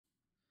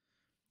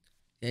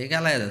E aí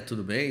galera,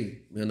 tudo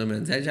bem? Meu nome é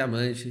André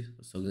Diamante,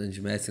 eu sou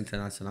grande mestre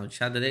internacional de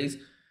xadrez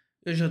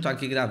e hoje eu tô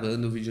aqui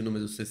gravando o vídeo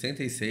número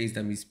 66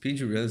 da minha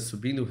speedrun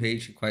subindo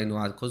rate com a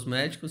Inuado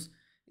Cosméticos,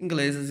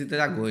 Inglesas e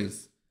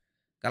Dragões.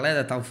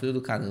 Galera, tá um frio do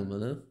caramba,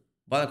 né?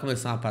 Bora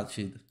começar uma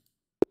partida.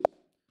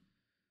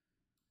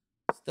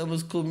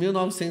 Estamos com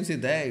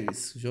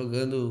 1910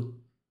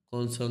 jogando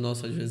contra o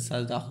nosso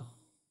adversário da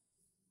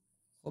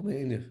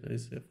Romênia, é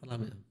isso que eu ia falar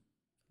mesmo.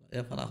 Eu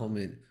ia falar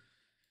Romênia.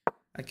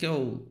 Aqui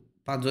eu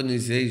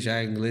padronizei já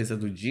a inglesa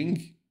do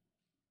Jing,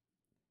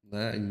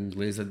 né? A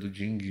inglesa do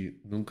Jing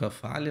nunca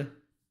falha.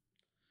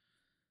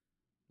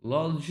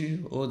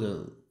 Lord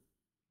Oran,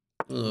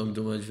 o nome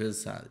do meu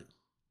adversário.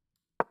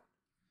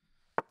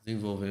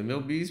 Desenvolveu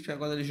meu bispo e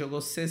agora ele jogou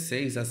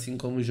C6, assim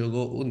como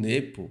jogou o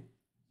Nepo,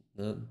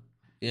 né?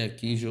 E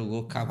aqui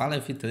jogou cavalo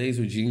F3,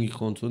 o Jing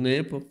contra o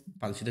Nepo.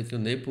 Partida que o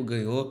Nepo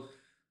ganhou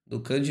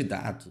do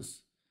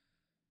Candidatos.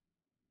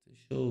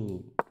 Deixa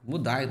eu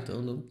mudar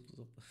então. Não?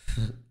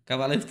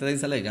 Cavalo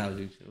F3 é legal,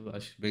 gente. Eu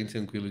acho bem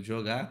tranquilo de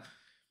jogar.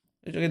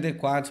 Eu joguei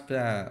D4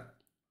 para,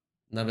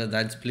 na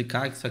verdade,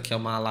 explicar que isso aqui é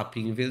uma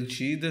lapinha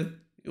invertida.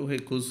 E o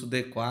recurso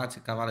D4 e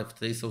cavalo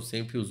F3 são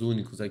sempre os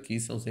únicos aqui,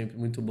 são sempre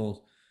muito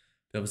bons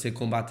para você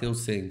combater o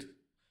centro.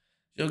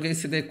 Joguei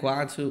esse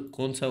D4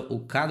 contra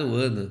o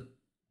Caruana.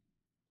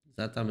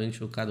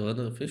 Exatamente, o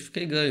Caruana. Eu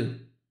fiquei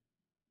ganho.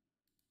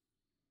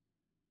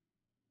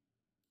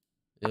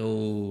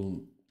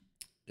 Eu,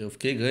 eu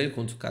fiquei ganho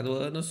contra o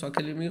Caruana, só que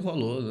ele me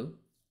enrolou, né?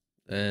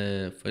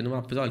 Foi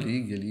numa Pro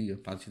League ali, a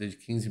partida de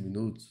 15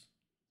 minutos.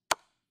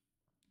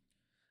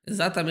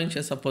 Exatamente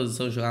essa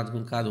posição jogada com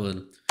o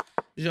Caruana.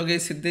 Joguei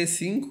esse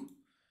D5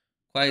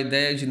 com a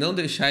ideia de não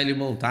deixar ele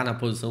montar na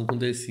posição com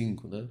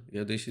D5, né?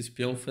 Eu deixo esse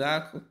peão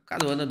fraco.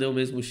 Caruana deu o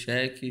mesmo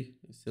cheque.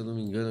 Se eu não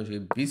me engano, eu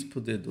joguei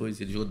bispo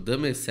D2. Ele jogou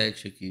dama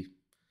E7 aqui.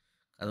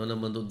 Caruana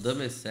mandou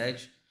dama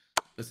E7.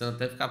 Pensando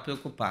até ficar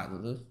preocupado,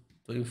 né?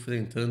 Tô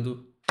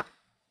enfrentando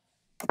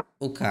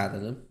o cara,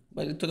 né?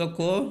 Mas ele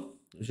trocou.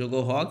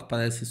 Jogou rock,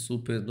 parece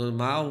super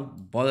normal.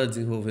 Bora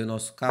desenvolver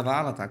nosso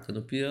cavalo, atacando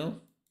o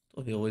peão.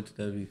 Torre 8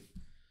 deve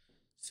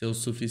ser o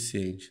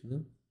suficiente,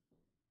 né?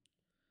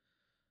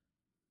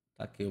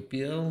 Taquei o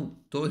peão,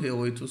 torre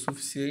 8 o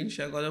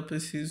suficiente, agora eu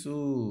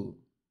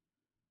preciso.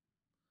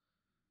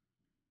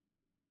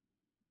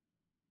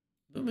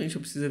 Normalmente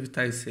eu preciso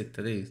evitar esse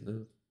C3,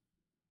 né?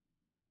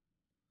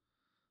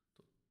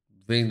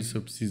 Vendo se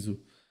eu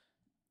preciso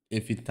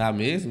evitar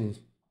mesmo.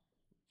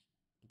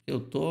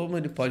 Eu tomo,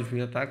 ele pode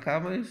vir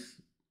atacar,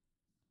 mas.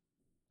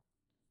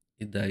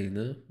 E daí,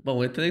 né? Bom,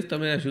 o E3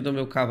 também ajuda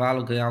meu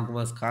cavalo a ganhar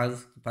algumas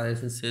casas que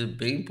parecem ser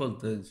bem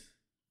importantes.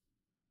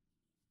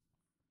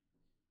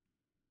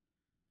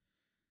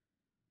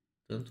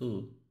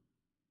 Tanto.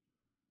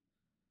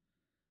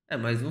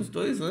 Mas nos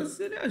dois lances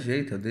ele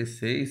ajeita.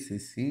 D6,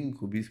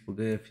 C5, o bispo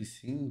ganha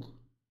F5.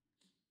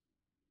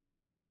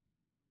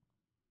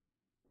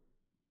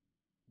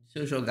 Se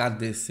eu jogar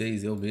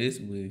D6 eu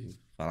mesmo e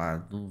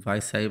falar, não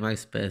vai sair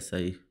mais peça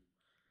aí.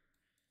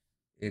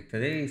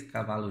 E3,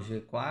 cavalo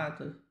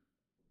G4,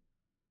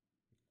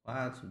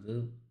 4,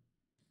 deu.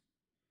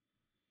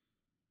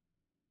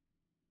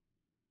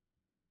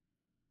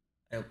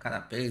 Aí o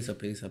cara pensa,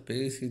 pensa,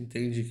 pensa,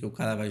 entende que o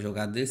cara vai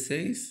jogar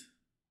D6.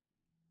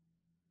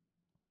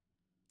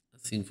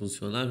 Assim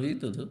funciona a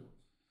vida, né?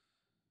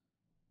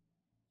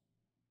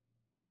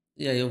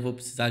 E aí eu vou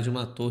precisar de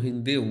uma torre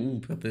em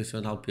D1 para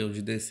pressionar o peão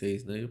de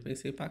D6, né? Eu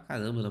pensei pra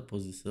caramba na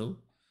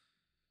posição.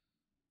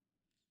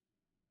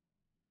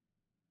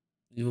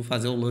 E vou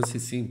fazer um lance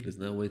simples,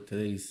 né? O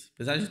E3.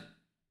 Apesar de.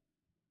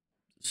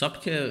 Só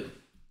porque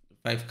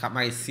vai ficar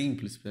mais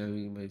simples pra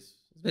mim, mas.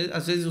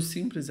 Às vezes o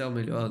simples é o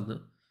melhor, né?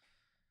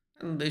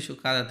 Não deixa o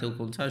cara ter o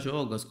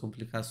contra-jogo, as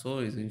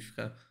complicações, a gente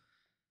fica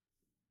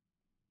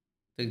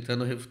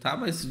tentando refutar,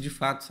 mas de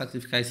fato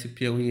sacrificar esse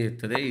peão em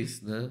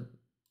E3, né?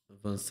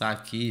 Avançar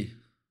aqui,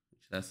 vou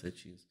tirar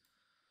setinhas.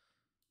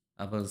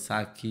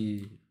 Avançar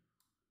aqui,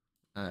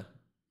 ah,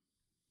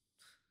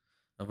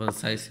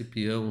 avançar esse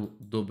peão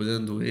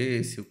dobrando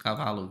esse, o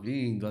cavalo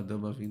vindo, a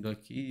dama vindo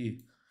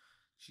aqui.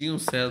 Tinha um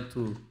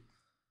certo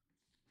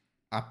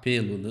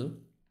apelo, né?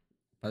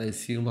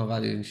 Parecia uma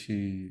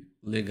variante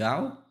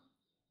legal.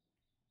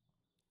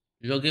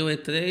 Joguei o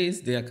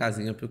E3, dei a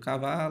casinha pro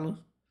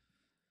cavalo.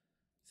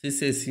 Se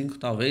C5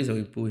 talvez eu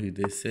empurre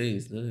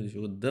D6, né?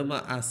 Jogou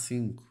dama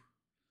A5.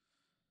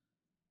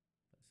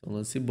 É um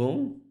lance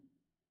bom.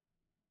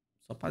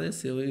 Só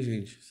apareceu, hein,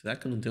 gente? Será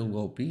que não tem um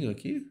golpinho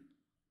aqui?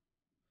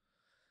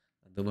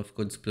 A dama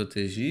ficou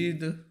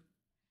desprotegida.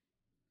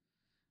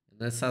 É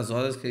nessas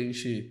horas que a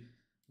gente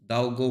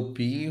dá o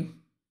golpinho.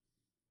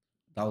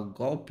 Dá o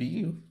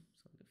golpinho.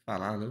 Sabe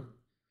falar, né?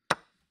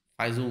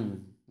 Faz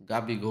um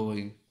Gabigol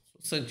aí.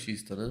 Sou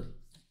santista, né?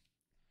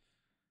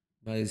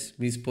 Mas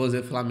minha esposa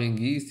é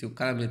flamenguista e o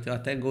cara meteu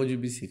até gol de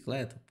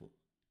bicicleta, pô.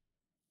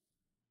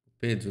 O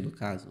Pedro, no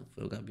caso. Não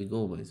foi o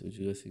Gabigol, mas eu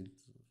digo assim.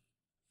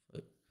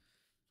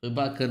 Foi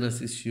bacana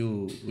assistir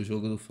o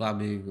jogo do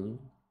Flamengo,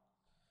 né?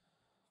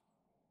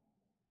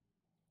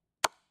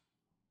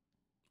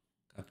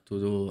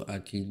 Capturou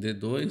aqui em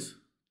D2.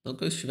 Não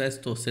que eu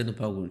estivesse torcendo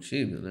para algum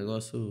time, o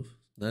negócio,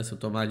 né? Se eu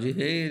tomar de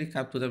rei, ele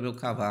captura meu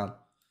cavalo.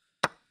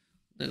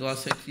 O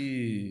negócio é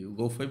que o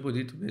gol foi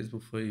bonito mesmo,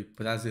 foi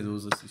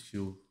prazeroso assistir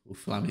o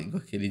Flamengo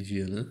aquele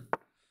dia, né?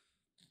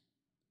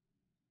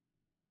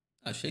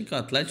 Achei que o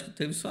Atlético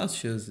teve suas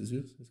chances,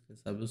 viu? Vocês querem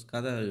saber? Os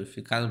caras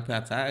ficaram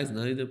pra trás,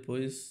 né? E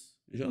depois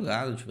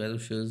jogaram, tiveram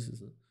chances,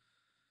 né?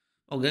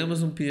 Bom,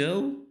 ganhamos um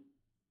peão.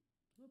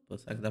 Pô,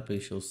 será que dá pra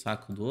encher o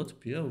saco do outro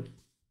peão?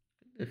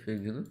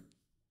 Defende, né?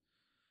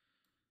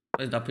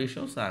 Mas dá pra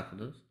encher o saco,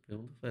 né?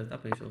 Pergunta foi, dá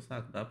pra encher o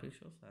saco? Dá pra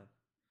encher o saco.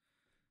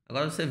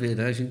 Agora você vê,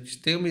 né? A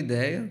gente tem uma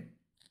ideia,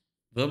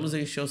 vamos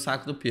encher o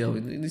saco do peão.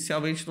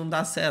 Inicialmente não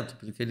dá certo,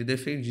 porque ele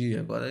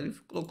defendia. Agora ele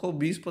colocou o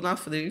bispo na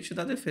frente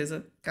da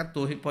defesa que a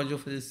torre pode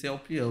oferecer ao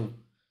peão.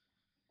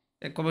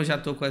 É como eu já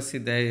tô com essa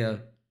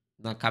ideia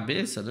na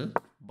cabeça, né?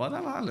 Bora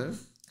lá, né?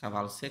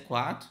 Cavalo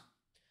C4.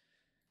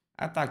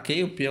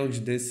 Ataquei o peão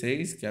de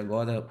D6, que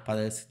agora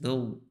parece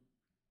não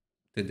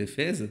ter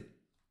defesa.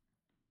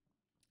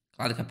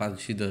 Claro que a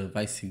partida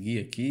vai seguir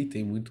aqui,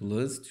 tem muito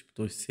lance, tipo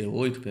torre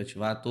C8 para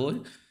ativar a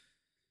torre.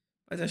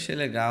 Mas achei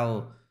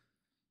legal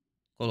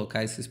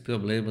colocar esses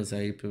problemas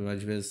aí para o meu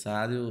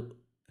adversário.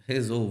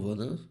 Resolva,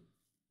 né?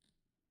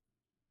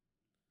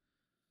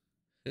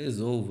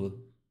 Resolva.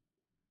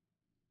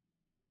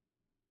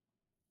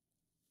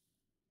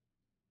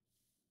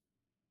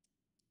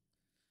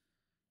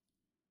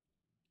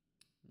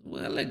 Não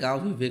é legal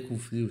viver com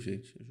frio,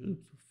 gente. Eu juro,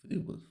 tô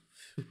frio, mano.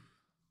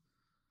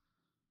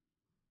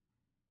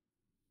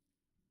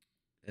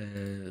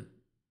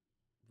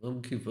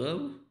 Vamos que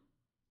vamos.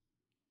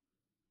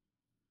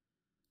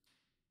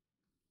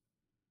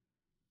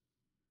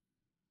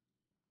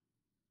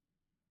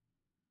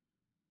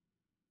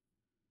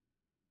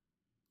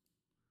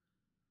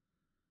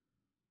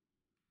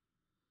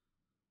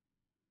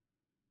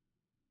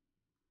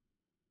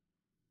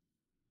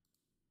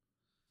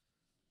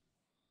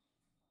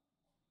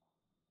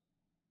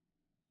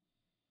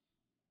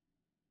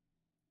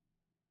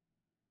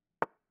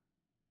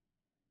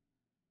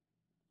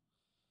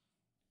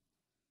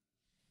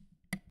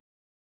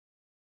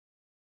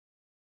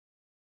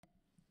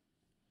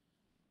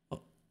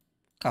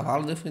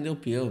 Cavalo defendeu o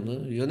peão,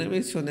 né? E eu nem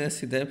mencionei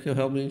essa ideia porque eu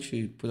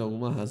realmente, por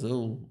alguma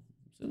razão,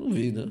 eu não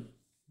vi, né?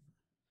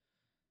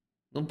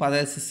 Não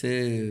parece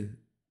ser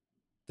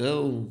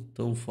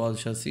tão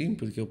forte assim,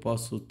 porque eu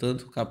posso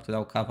tanto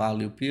capturar o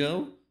cavalo e o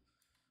peão,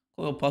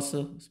 como eu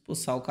posso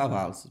expulsar o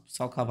cavalo. Se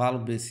expulsar o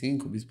cavalo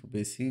B5, bispo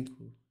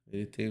B5,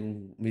 ele tem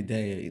uma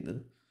ideia aí,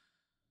 né?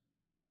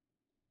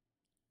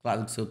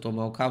 Claro que se eu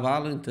tomar o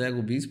cavalo, eu entrego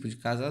o bispo de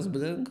casas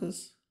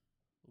brancas,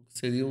 o que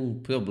seria um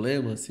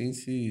problema, assim,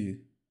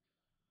 se...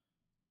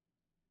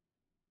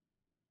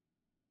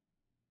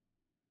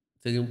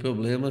 Seria um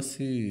problema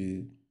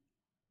se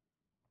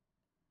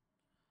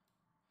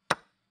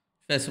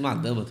tivesse uma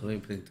dama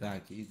também para entrar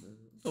aqui, né?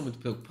 Não tô muito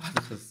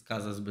preocupado com as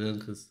casas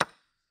brancas,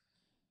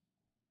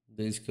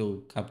 desde que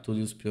eu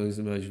capture os peões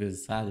do meu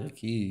adversário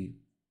aqui.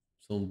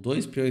 São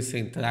dois peões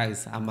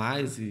centrais a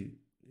mais e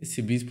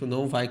esse bispo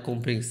não vai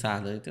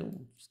compensar, né? Tem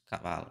uns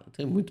cavalos,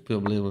 tem muito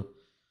problema.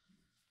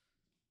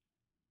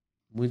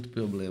 Muito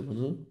problema,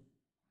 né?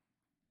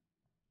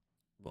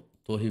 Bom,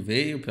 torre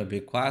veio para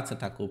B4, você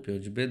atacou o peão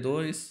de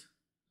B2.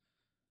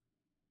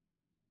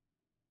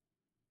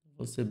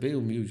 Vou ser bem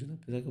humilde, né?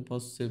 Apesar que eu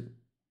posso ser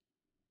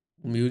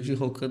humilde e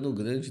rocando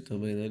grande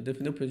também, né? Ele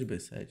defendeu o peão de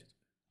B7.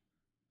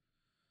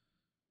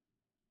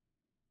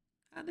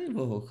 Ah, nem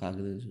vou rocar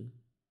grande, né?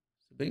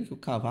 Se bem que o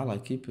cavalo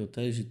aqui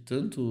protege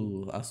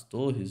tanto as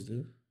torres,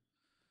 né?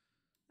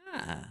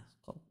 Ah,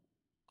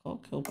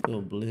 qual que é o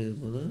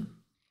problema, né?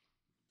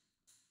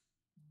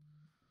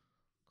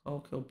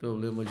 Qual que é o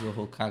problema de eu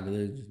rocar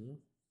grande, né?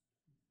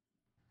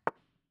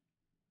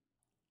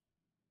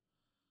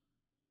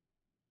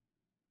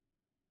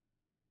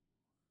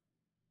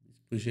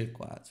 Pro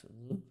G4,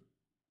 né?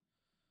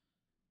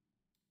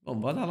 Bom,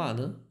 bora lá,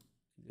 né?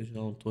 Queria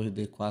jogar um torre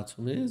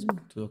D4 mesmo,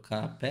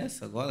 trocar a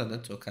peça agora, né?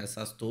 Trocar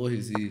essas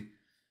torres e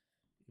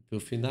ir pro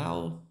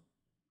final.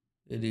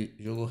 Ele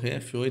jogou rei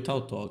F8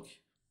 ao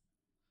toque.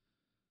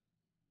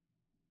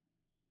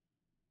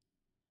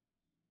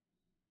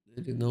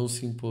 Ele não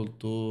se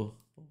importou.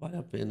 Vale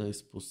a pena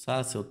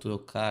expulsar se eu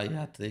trocar e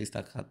A3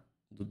 tacar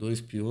do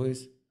dois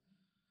peões.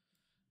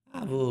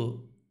 Ah,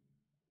 vou.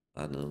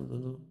 Ah,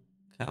 não.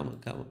 Calma.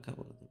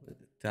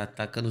 Tá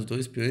atacando os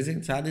dois peões e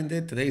entrada em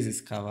D3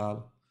 esse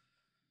cavalo.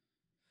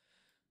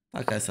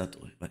 Tacar essa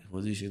torre, vai. O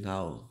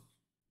original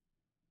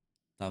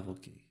tava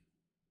ok.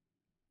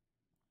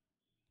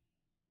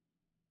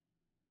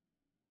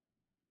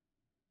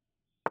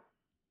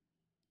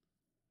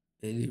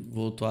 Ele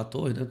voltou à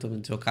torre, né?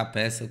 Também trocar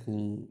peça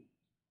com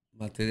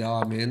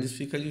material a menos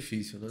fica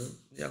difícil, né?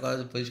 E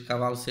agora, depois de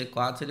cavalo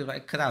C4, ele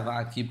vai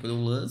cravar aqui por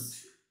um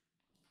lance.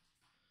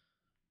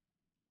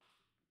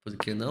 Por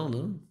que não,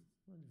 não?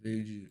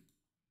 Veio de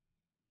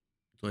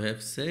torre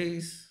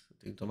F6.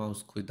 Tem que tomar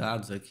uns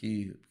cuidados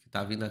aqui, porque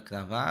tá vindo a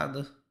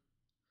cravada.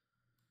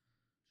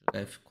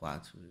 Jogar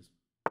F4 mesmo.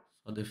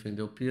 Só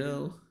defender o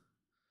peão.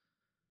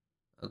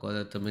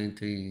 Agora também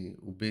tem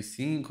o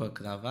B5, a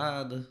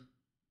cravada.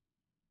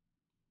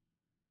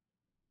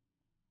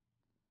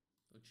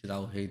 Vou tirar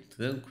o rei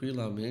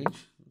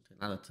tranquilamente. Não tem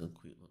nada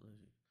tranquilo, né,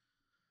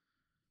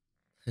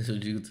 gente? Eu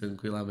digo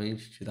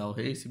tranquilamente tirar o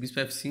rei. Esse bispo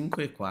F5,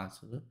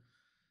 E4, né?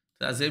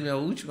 Trazer minha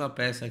última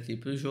peça aqui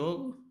pro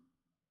jogo.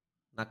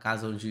 Na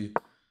casa onde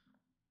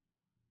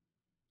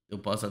eu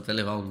posso até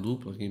levar um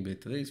duplo aqui em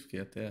B3.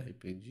 Fiquei até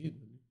arrependido,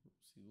 né?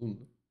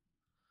 Segundo.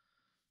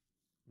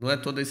 Não é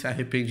todo esse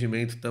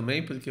arrependimento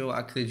também, porque eu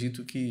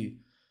acredito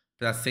que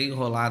para ser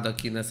enrolado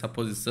aqui nessa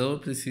posição eu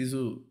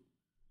preciso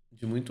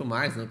de muito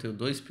mais, né? Eu tenho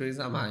dois peões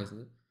a mais,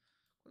 né?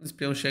 Quando esse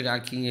peão chegar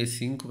aqui em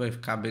E5 vai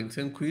ficar bem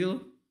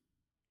tranquilo.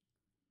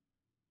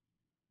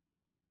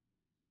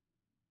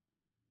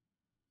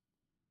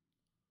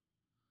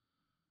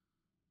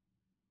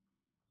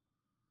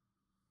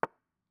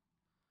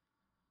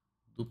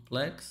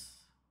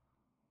 Duplex.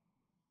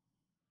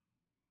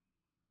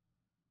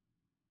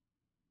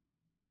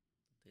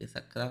 Tem essa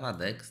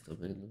cravadex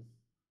também, né?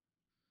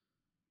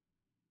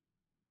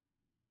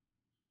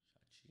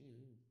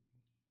 Chatinho, hein?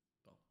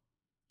 Bom,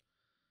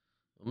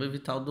 vamos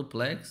evitar o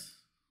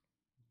duplex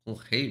com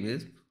rei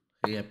mesmo.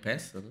 Rei é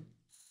peça, né?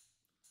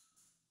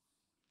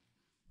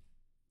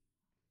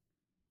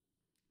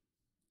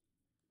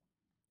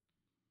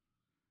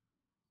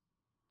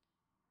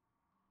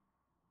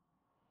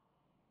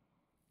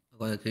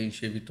 Agora que a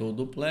gente evitou o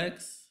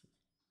duplex,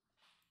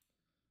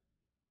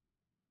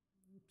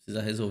 precisa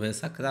resolver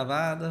essa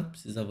cravada,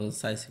 precisa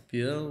avançar esse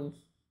peão.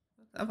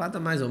 Cravada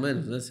mais ou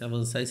menos, né? Se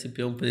avançar esse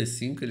peão para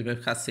E5, ele vai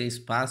ficar sem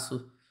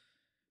espaço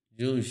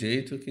de um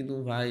jeito que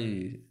não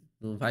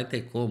vai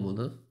ter como,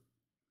 né?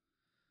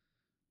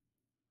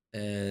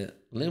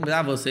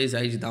 Lembrar vocês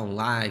aí de dar um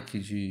like,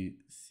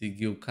 de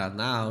seguir o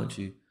canal,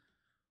 de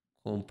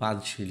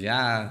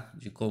compartilhar,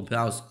 de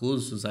comprar os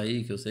cursos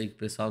aí, que eu sei que o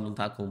pessoal não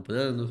tá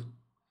comprando.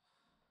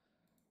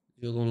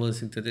 Jogou um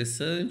lance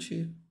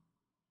interessante.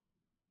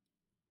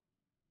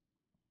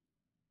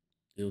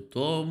 Eu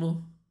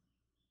tomo.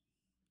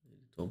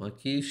 Ele toma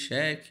aqui,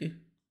 cheque.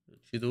 Eu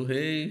tiro o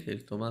rei,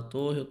 ele toma a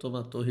torre, eu tomo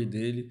a torre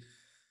dele.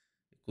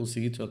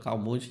 Consegui trocar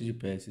um monte de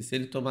peças. E se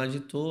ele tomar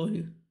de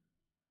torre,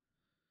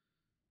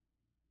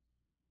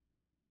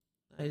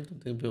 aí não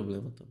tem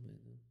problema também,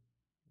 né?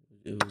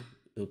 Eu,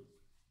 eu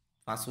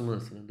faço um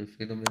lance, né?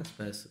 Defendo minhas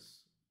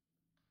peças.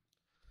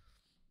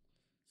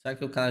 Será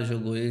que o cara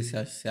jogou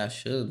esse se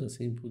achando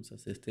assim, putz,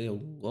 acertei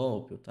algum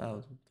golpe ou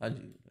tal?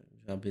 Tadinho,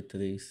 velho. Já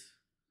B3.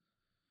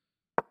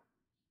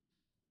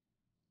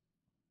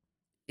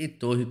 E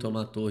torre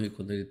toma torre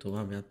quando ele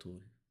tomar minha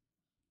torre.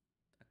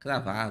 Tá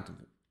cravado,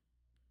 velho.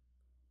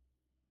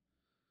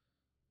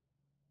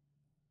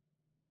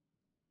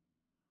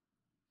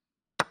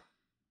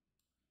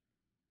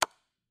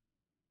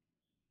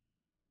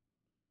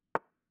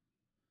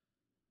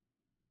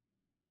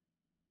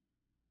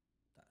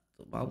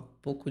 Tomar um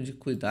pouco de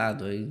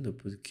cuidado ainda,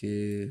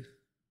 porque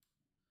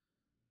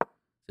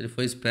se ele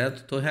for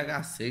esperto, torre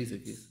H6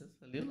 aqui. Essa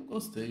ali eu não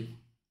gostei.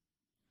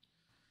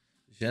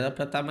 Já era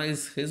pra estar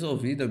mais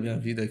resolvida a minha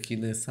vida aqui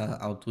nessa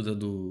altura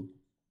do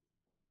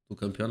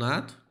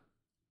campeonato.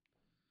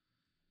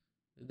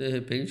 E de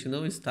repente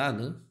não está,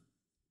 né?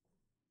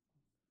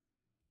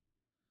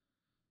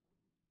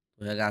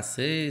 Torre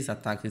H6,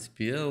 ataca esse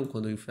peão.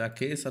 Quando eu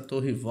enfraqueço, a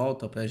torre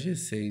volta pra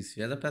G6.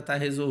 Já era pra estar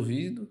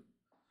resolvido.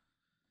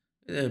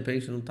 E de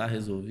repente não tá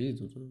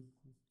resolvido, né?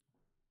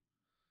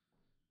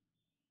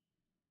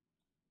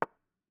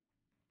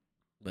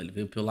 Mas ele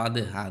veio pelo lado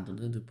errado,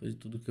 né? Depois de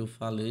tudo que eu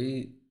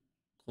falei,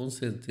 com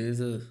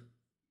certeza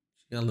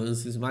tinha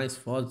lances mais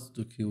fortes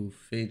do que o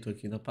feito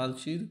aqui na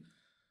partida.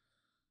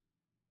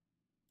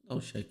 Dá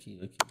um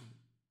chequinho aqui.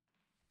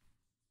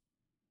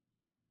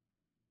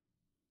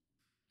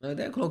 A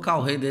ideia é colocar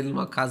o rei dele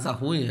numa casa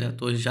ruim, né? A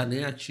torre já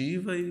nem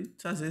ativa e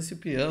trazer esse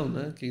peão,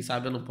 né? Quem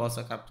sabe eu não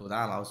possa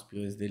capturar lá os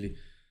peões dele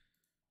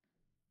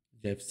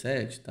de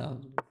F7 e tal.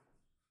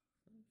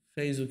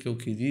 Fez o que eu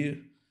queria.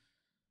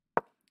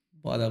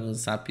 Bora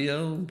avançar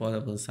peão, bora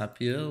avançar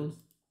peão.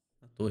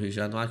 A torre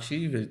já não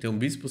ativa, ele tem um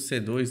bispo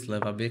C2,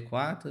 leva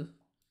B4.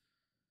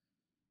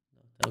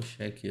 Até o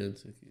cheque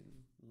antes aqui.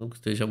 Não que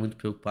esteja muito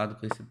preocupado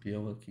com esse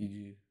peão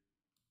aqui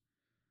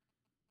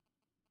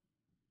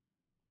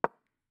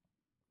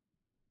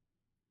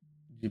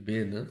de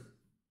B, né?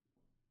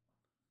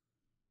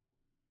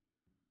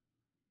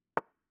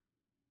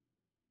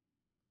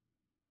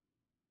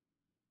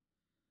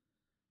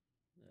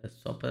 É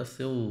só para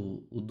ser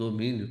o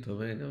domínio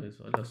também, né? Mas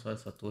olha só,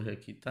 essa torre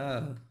aqui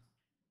tá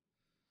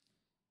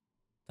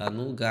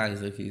no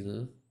gás aqui,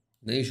 né?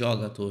 Nem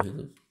joga a torre,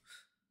 né?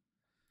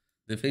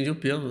 Defende o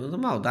peão,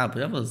 normal, dá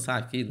pra avançar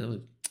aqui, né?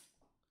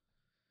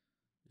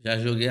 Já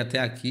joguei até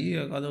aqui,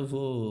 agora eu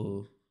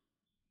vou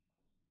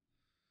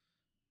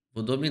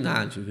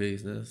dominar de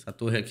vez, né? Essa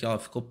torre aqui, ó,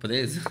 ficou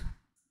presa.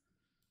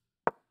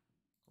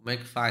 Como é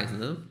que faz,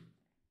 né?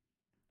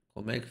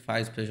 Como é que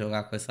faz pra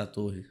jogar com essa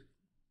torre?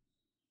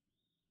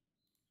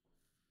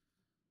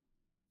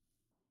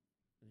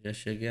 Já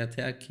cheguei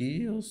até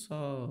aqui, eu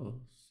só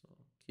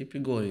keep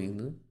going,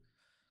 né?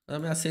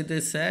 Ameacei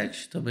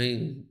D7,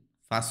 também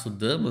faço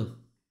dama.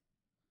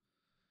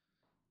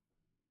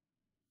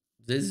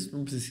 Às vezes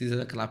não precisa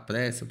daquela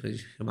pressa pra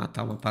gente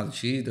matar uma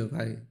partida,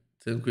 vai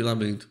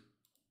tranquilamente.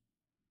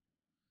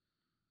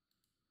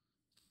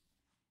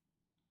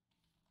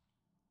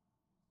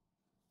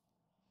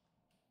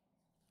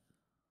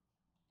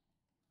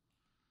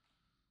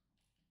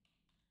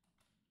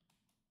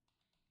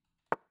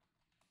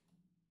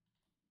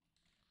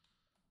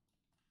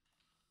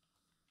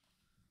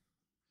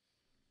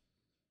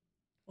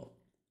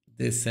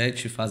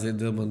 D7 fazer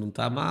dama não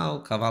tá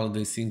mal, cavalo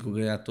D5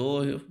 ganha a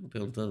torre. Eu fico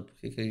perguntando por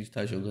que que a gente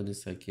tá jogando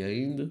isso aqui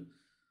ainda. Deixa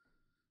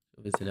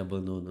eu ver se ele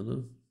abandona,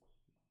 né?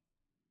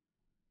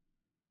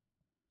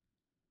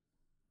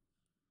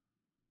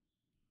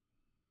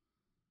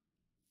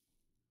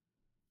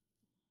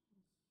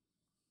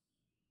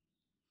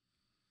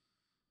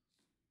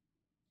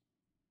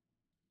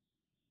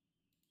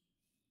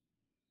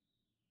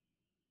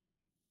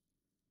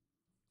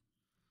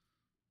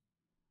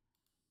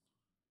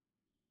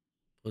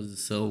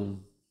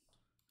 Posição.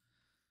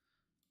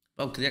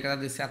 Bom, queria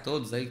agradecer a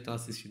todos aí que estão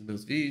assistindo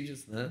meus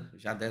vídeos, né?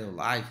 Já deram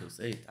like, eu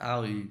sei e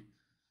tal, e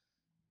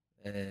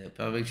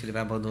provavelmente ele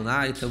vai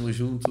abandonar e tamo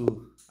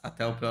junto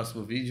até o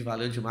próximo vídeo.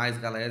 Valeu demais,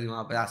 galera, e um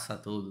abraço a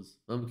todos.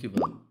 Vamos que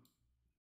vamos.